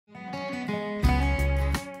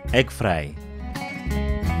Egg fry.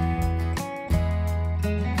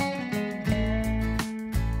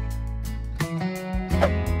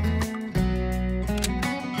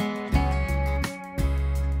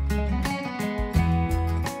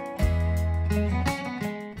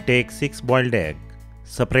 Take 6 boiled egg.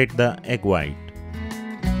 Separate the egg white.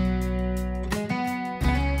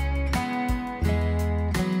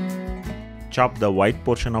 Chop the white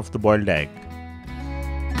portion of the boiled egg.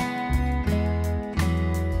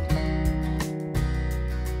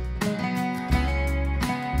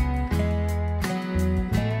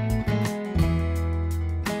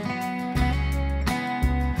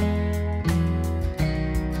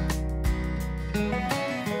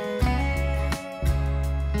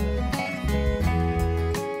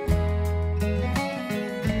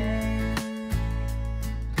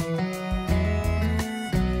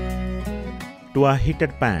 To a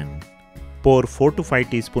heated pan, pour 4 to 5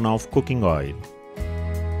 teaspoons of cooking oil.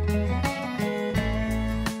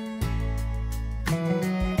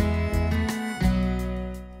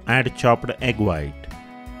 Add chopped egg white.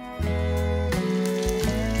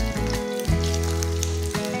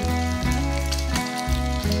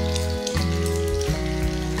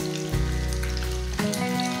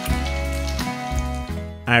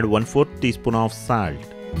 Add 1/4 teaspoon of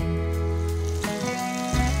salt.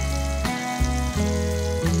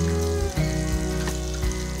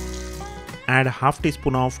 Add half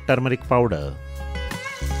teaspoon of turmeric powder.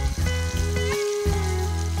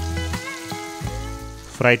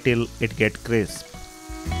 Fry till it gets crisp.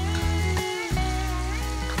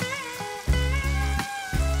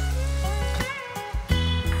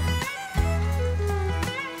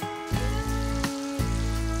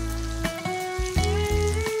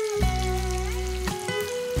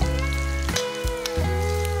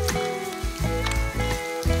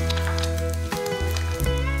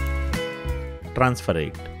 Transfer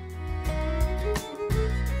it.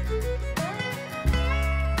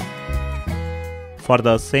 For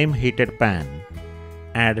the same heated pan,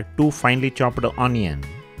 add 2 finely chopped onions.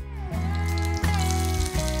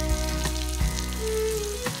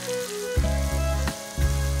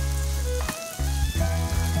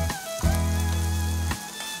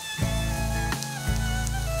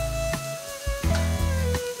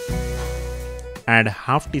 Add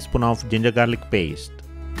half teaspoon of ginger garlic paste.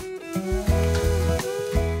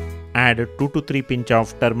 Add 2 to 3 pinch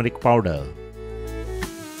of turmeric powder.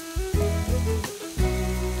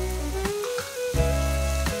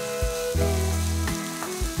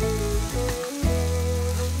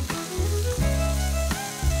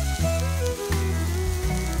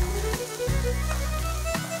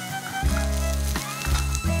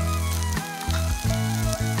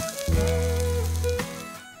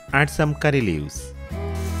 Add some curry leaves.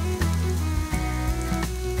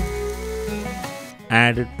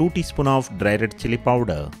 Add 2 teaspoons of dry red chili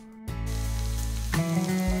powder.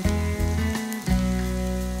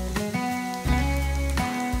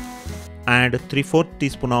 Add 3/4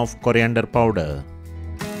 teaspoon of coriander powder.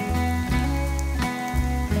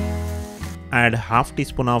 Add half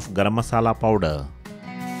teaspoon of garam masala powder.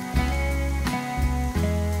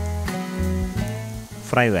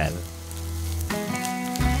 Fry well.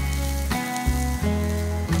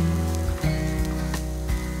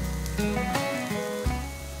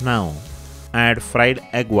 Now, add fried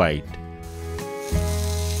egg white.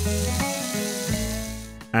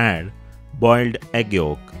 Add boiled egg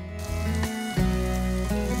yolk.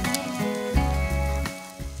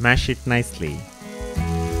 Mash it nicely.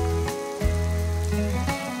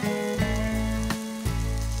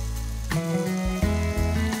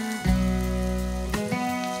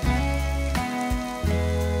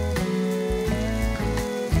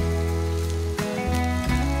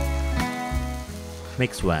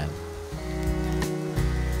 Mix well.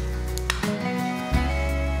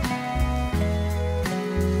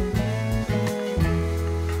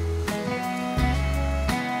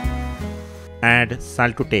 Add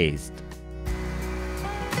salt to taste.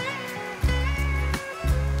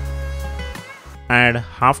 Add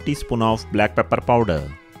half teaspoon of black pepper powder.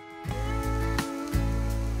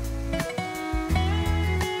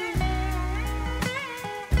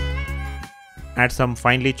 Add some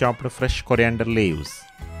finely chopped fresh coriander leaves.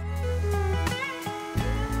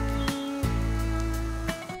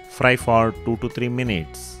 Fry for 2 to 3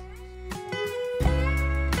 minutes.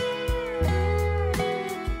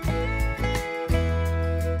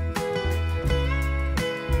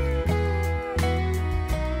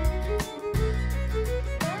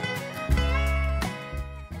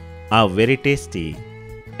 A very tasty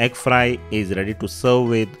egg fry is ready to serve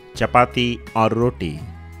with chapati or roti.